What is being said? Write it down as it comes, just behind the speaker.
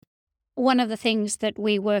One of the things that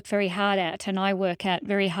we work very hard at, and I work at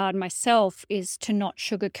very hard myself, is to not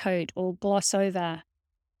sugarcoat or gloss over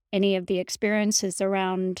any of the experiences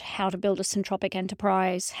around how to build a syntropic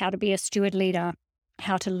enterprise, how to be a steward leader,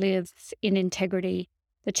 how to live in integrity,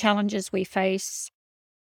 the challenges we face,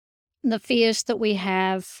 the fears that we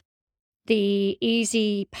have, the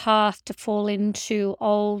easy path to fall into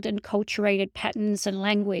old and enculturated patterns and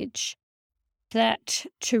language, that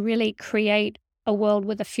to really create a world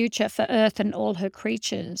with a future for Earth and all her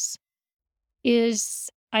creatures is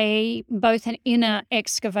both an inner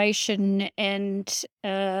excavation and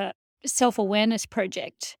self-awareness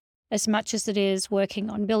project, as much as it is working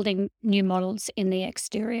on building new models in the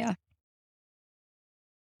exterior.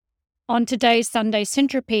 On today's Sunday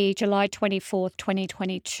Syntropy, July 24th,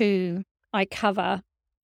 2022, I cover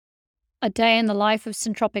a day in the life of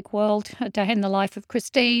Syntropic world, a day in the life of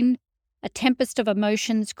Christine, a tempest of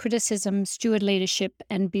emotions, criticism, steward leadership,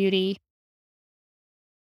 and beauty.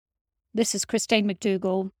 This is Christine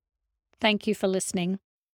McDougall. Thank you for listening.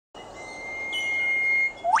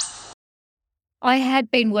 I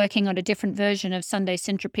had been working on a different version of Sunday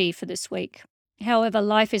Syntropy for this week. However,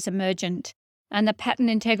 life is emergent, and the pattern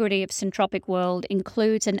integrity of Syntropic world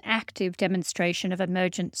includes an active demonstration of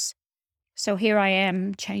emergence. So here I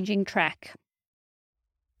am, changing track.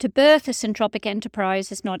 To birth a Syntropic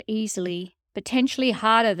enterprise is not easily, potentially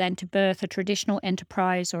harder than to birth a traditional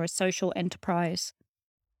enterprise or a social enterprise.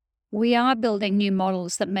 We are building new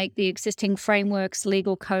models that make the existing frameworks,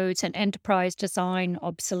 legal codes, and enterprise design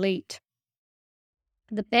obsolete.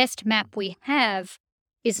 The best map we have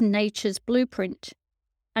is nature's blueprint.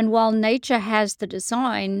 And while nature has the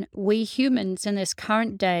design, we humans in this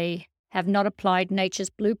current day have not applied nature's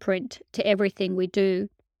blueprint to everything we do.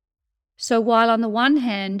 So while on the one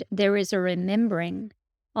hand there is a remembering,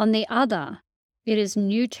 on the other it is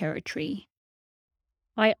new territory.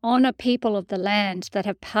 I honor people of the land that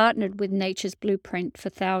have partnered with nature's blueprint for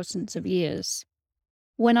thousands of years.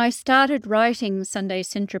 When I started writing Sunday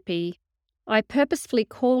Syntropy, I purposefully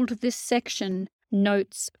called this section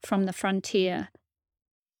Notes from the Frontier.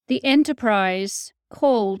 The enterprise,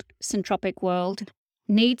 called Syntropic World,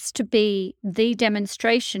 needs to be the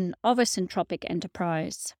demonstration of a syntropic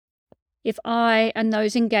enterprise. If I and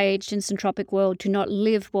those engaged in Syntropic World do not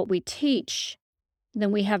live what we teach,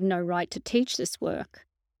 then we have no right to teach this work.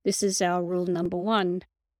 This is our rule number 1.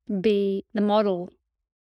 Be the model.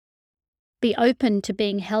 Be open to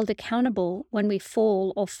being held accountable when we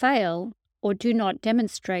fall or fail or do not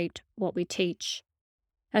demonstrate what we teach.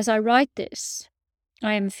 As I write this,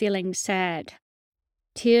 I am feeling sad.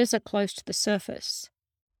 Tears are close to the surface.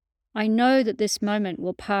 I know that this moment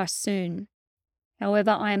will pass soon.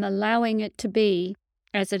 However, I am allowing it to be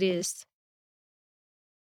as it is.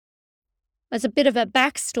 As a bit of a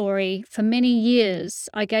backstory, for many years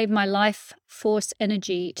I gave my life force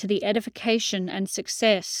energy to the edification and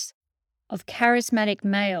success of charismatic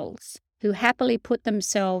males who happily put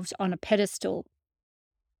themselves on a pedestal,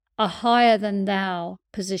 a higher-than-thou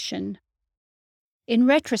position. In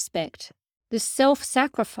retrospect, this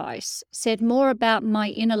self-sacrifice said more about my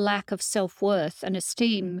inner lack of self-worth and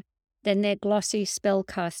esteem than their glossy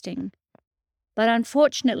spell-casting. But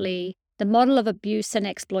unfortunately, the model of abuse and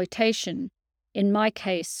exploitation, in my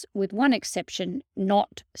case, with one exception,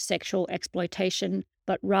 not sexual exploitation,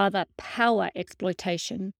 but rather power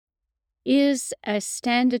exploitation, is as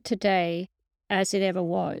standard today as it ever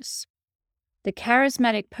was. The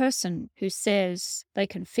charismatic person who says they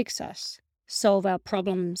can fix us, solve our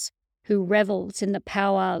problems, who revels in the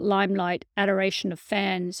power, limelight, adoration of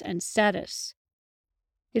fans and status.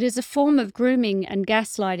 It is a form of grooming and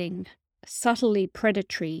gaslighting, subtly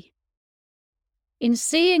predatory. In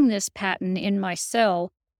seeing this pattern in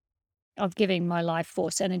myself of giving my life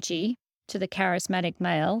force energy to the charismatic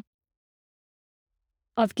male,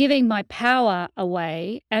 of giving my power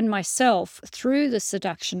away and myself through the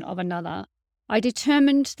seduction of another, I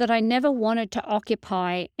determined that I never wanted to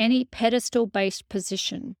occupy any pedestal-based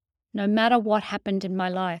position, no matter what happened in my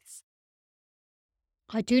life.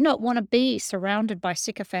 I do not want to be surrounded by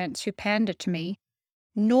sycophants who pander to me,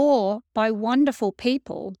 nor by wonderful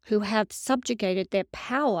people who have subjugated their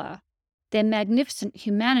power, their magnificent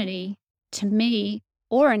humanity, to me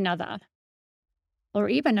or another, or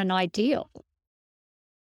even an ideal.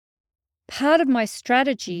 Part of my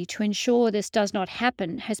strategy to ensure this does not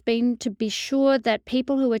happen has been to be sure that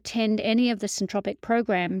people who attend any of the Syntropic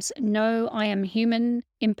programs know I am human,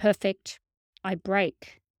 imperfect, I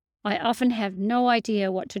break. I often have no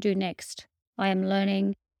idea what to do next. I am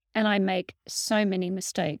learning, and I make so many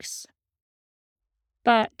mistakes.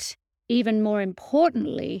 But even more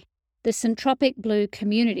importantly, The Syntropic Blue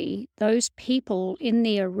community, those people in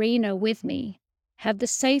the arena with me, have the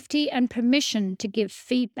safety and permission to give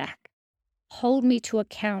feedback, hold me to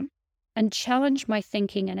account, and challenge my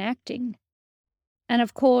thinking and acting. And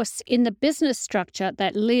of course, in the business structure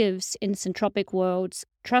that lives in Syntropic World's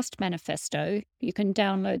Trust Manifesto, you can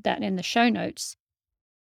download that in the show notes,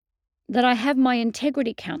 that I have my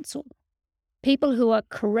Integrity Council, people who are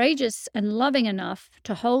courageous and loving enough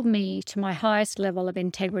to hold me to my highest level of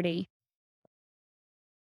integrity.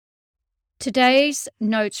 Today's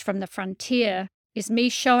Notes from the Frontier is me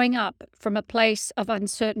showing up from a place of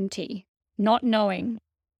uncertainty, not knowing,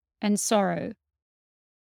 and sorrow.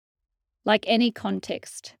 Like any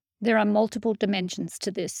context, there are multiple dimensions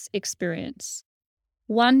to this experience.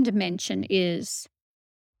 One dimension is,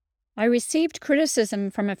 I received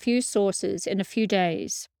criticism from a few sources in a few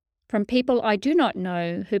days, from people I do not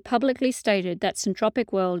know who publicly stated that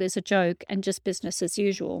Syntropic World is a joke and just business as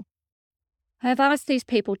usual. I have asked these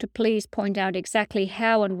people to please point out exactly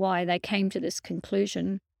how and why they came to this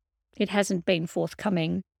conclusion. It hasn't been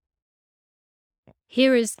forthcoming.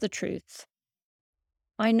 Here is the truth.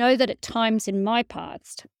 I know that at times in my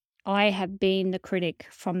past, I have been the critic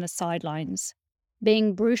from the sidelines,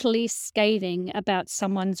 being brutally scathing about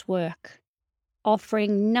someone's work,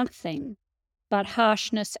 offering nothing but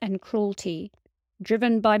harshness and cruelty,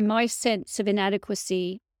 driven by my sense of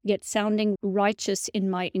inadequacy, yet sounding righteous in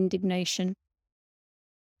my indignation.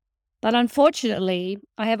 But unfortunately,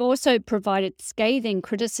 I have also provided scathing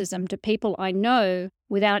criticism to people I know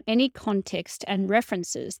without any context and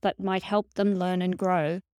references that might help them learn and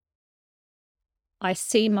grow. I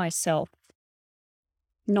see myself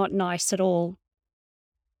not nice at all.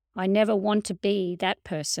 I never want to be that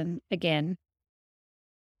person again.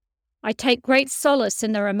 I take great solace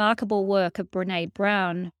in the remarkable work of Brené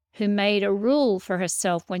Brown, who made a rule for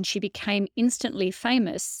herself when she became instantly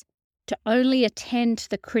famous to only attend to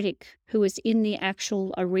the critic who was in the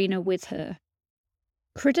actual arena with her.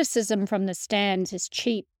 Criticism from the stands is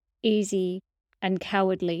cheap, easy, and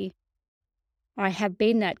cowardly. I have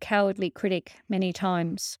been that cowardly critic many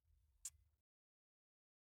times.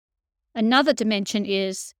 Another dimension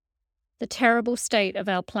is the terrible state of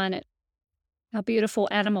our planet, our beautiful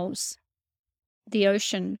animals, the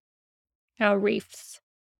ocean, our reefs,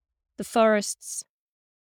 the forests.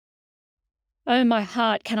 Oh, my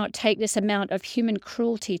heart cannot take this amount of human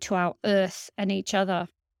cruelty to our earth and each other.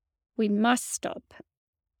 We must stop.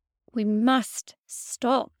 We must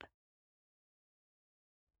stop.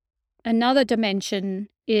 Another dimension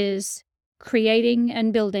is creating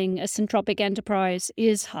and building a syntropic enterprise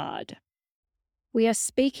is hard. We are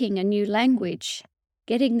speaking a new language.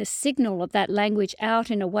 Getting the signal of that language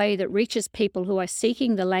out in a way that reaches people who are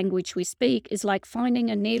seeking the language we speak is like finding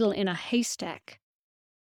a needle in a haystack.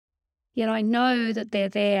 Yet I know that they're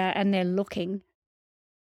there and they're looking.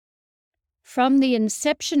 From the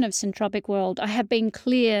inception of Syntropic World, I have been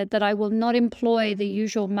clear that I will not employ the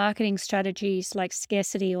usual marketing strategies like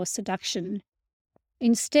scarcity or seduction.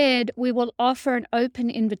 Instead, we will offer an open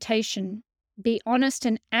invitation, be honest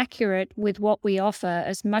and accurate with what we offer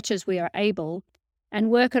as much as we are able, and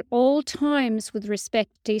work at all times with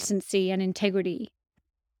respect, decency, and integrity.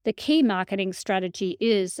 The key marketing strategy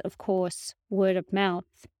is, of course, word of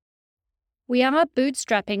mouth. We are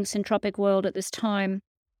bootstrapping Syntropic World at this time.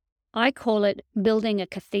 I call it building a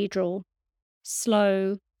cathedral.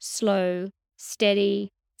 Slow, slow,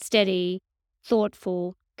 steady, steady,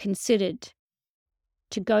 thoughtful, considered.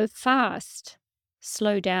 To go fast,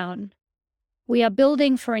 slow down. We are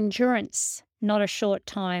building for endurance, not a short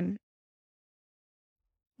time.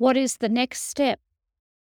 What is the next step?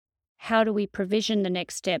 How do we provision the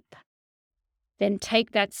next step? Then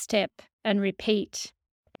take that step and repeat.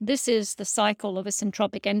 This is the cycle of a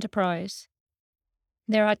syntropic enterprise.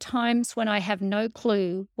 There are times when I have no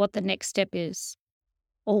clue what the next step is,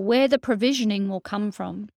 or where the provisioning will come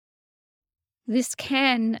from. This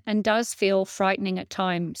can and does feel frightening at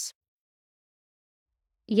times.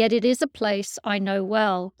 Yet it is a place I know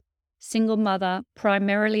well, single mother,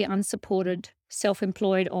 primarily unsupported,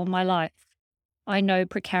 self-employed all my life. I know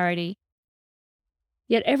precarity.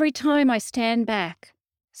 Yet every time I stand back,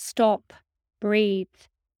 stop, breathe,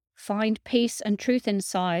 find peace and truth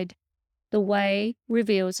inside, the way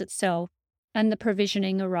reveals itself and the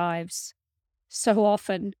provisioning arrives, so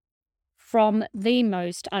often from the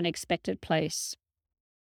most unexpected place.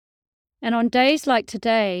 And on days like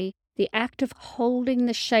today, the act of holding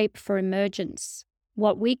the shape for emergence,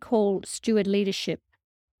 what we call steward leadership,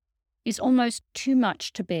 is almost too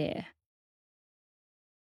much to bear.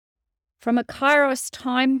 From a Kairos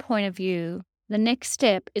time point of view, the next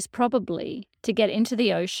step is probably to get into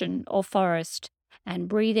the ocean or forest and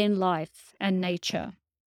breathe in life and nature.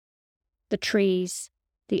 The trees,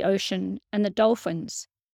 the ocean, and the dolphins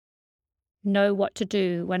know what to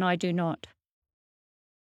do when I do not.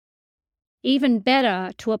 Even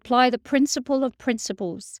better, to apply the principle of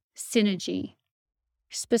principles, synergy,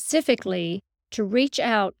 specifically to reach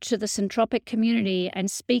out to the Syntropic community and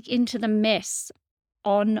speak into the mess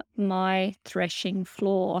on my threshing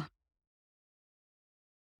floor.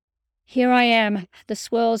 Here I am, the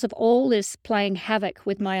swirls of all this playing havoc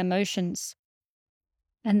with my emotions.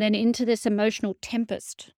 And then into this emotional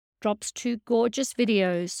tempest drops two gorgeous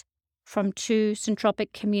videos from two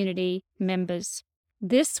Syntropic community members.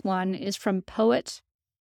 This one is from poet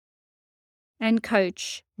and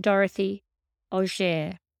coach Dorothy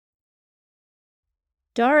Auger.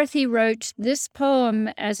 Dorothy wrote this poem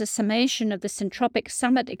as a summation of the Syntropic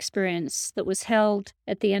Summit experience that was held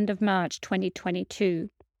at the end of March 2022.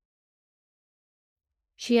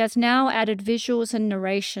 She has now added visuals and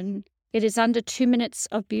narration. It is under 2 minutes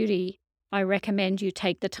of beauty. I recommend you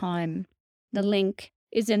take the time. The link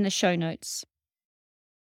is in the show notes.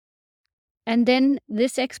 And then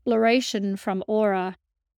this exploration from Aura,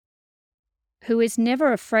 who is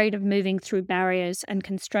never afraid of moving through barriers and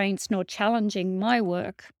constraints nor challenging my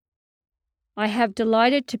work. I have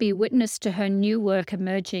delighted to be witness to her new work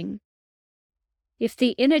emerging. If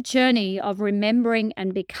the inner journey of remembering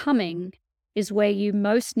and becoming is where you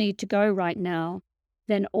most need to go right now,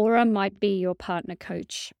 then Aura might be your partner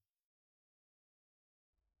coach.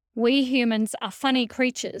 We humans are funny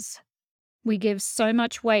creatures. We give so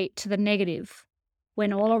much weight to the negative,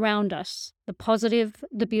 when all around us, the positive,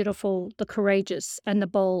 the beautiful, the courageous, and the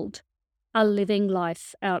bold are living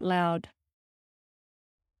life out loud.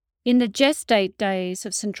 In the gestate days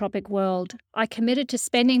of Syntropic World, I committed to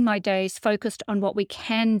spending my days focused on what we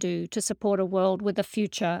can do to support a world with a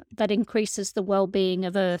future that increases the well-being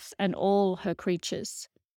of Earth and all her creatures.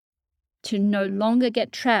 To no longer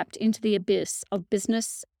get trapped into the abyss of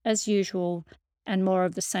business as usual and more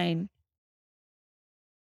of the same.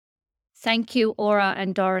 Thank you, Aura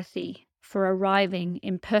and Dorothy, for arriving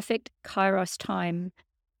in perfect Kairos time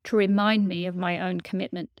to remind me of my own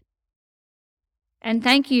commitment. And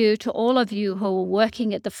thank you to all of you who are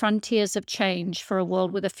working at the frontiers of change for a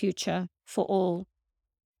world with a future for all.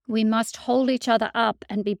 We must hold each other up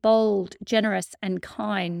and be bold, generous, and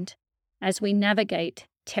kind as we navigate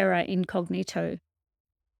terra incognito.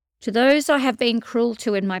 To those I have been cruel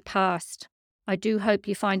to in my past, I do hope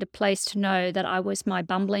you find a place to know that I was my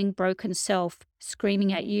bumbling, broken self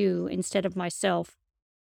screaming at you instead of myself.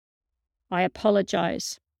 I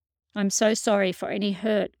apologize. I'm so sorry for any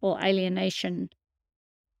hurt or alienation.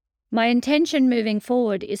 My intention moving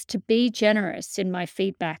forward is to be generous in my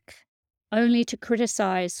feedback, only to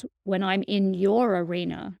criticize when I'm in your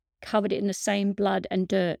arena, covered in the same blood and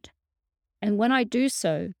dirt. And when I do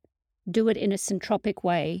so, do it in a syntropic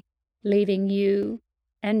way, leaving you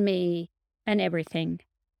and me and everything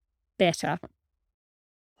better.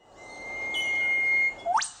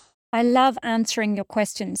 I love answering your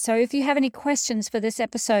questions, so if you have any questions for this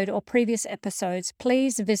episode or previous episodes,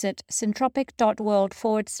 please visit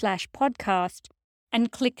syntropic.world/podcast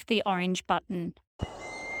and click the orange button.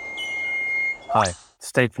 Hi,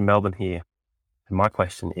 Steve from Melbourne here, and my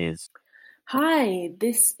question is... Hi,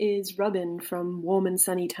 this is Robin from warm and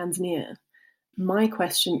sunny Tanzania. My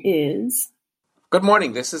question is... Good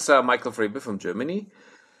morning, this is Michael Frebe from Germany.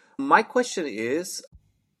 My question is...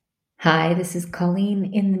 Hi, this is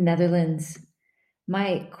Colleen in the Netherlands.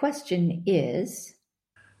 My question is...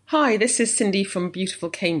 Hi, this is Cindy from beautiful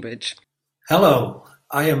Cambridge. Hello,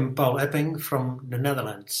 I am Paul Epping from the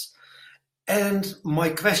Netherlands. And my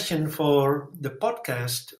question for the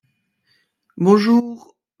podcast... Bonjour,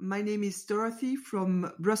 my name is Dorothy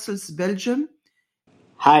from Brussels, Belgium.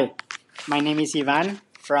 Hi, my name is Ivan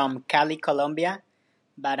from Cali, Colombia,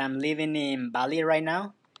 but I'm living in Bali right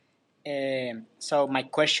now. So my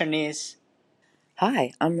question is...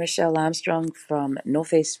 Hi, I'm Rochelle Armstrong from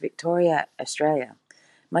Northeast Victoria, Australia.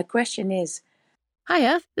 My question is...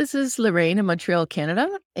 Hiya, this is Lorraine in Montreal,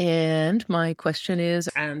 Canada, and my question is...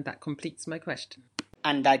 And that completes my question.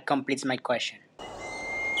 And that completes my question.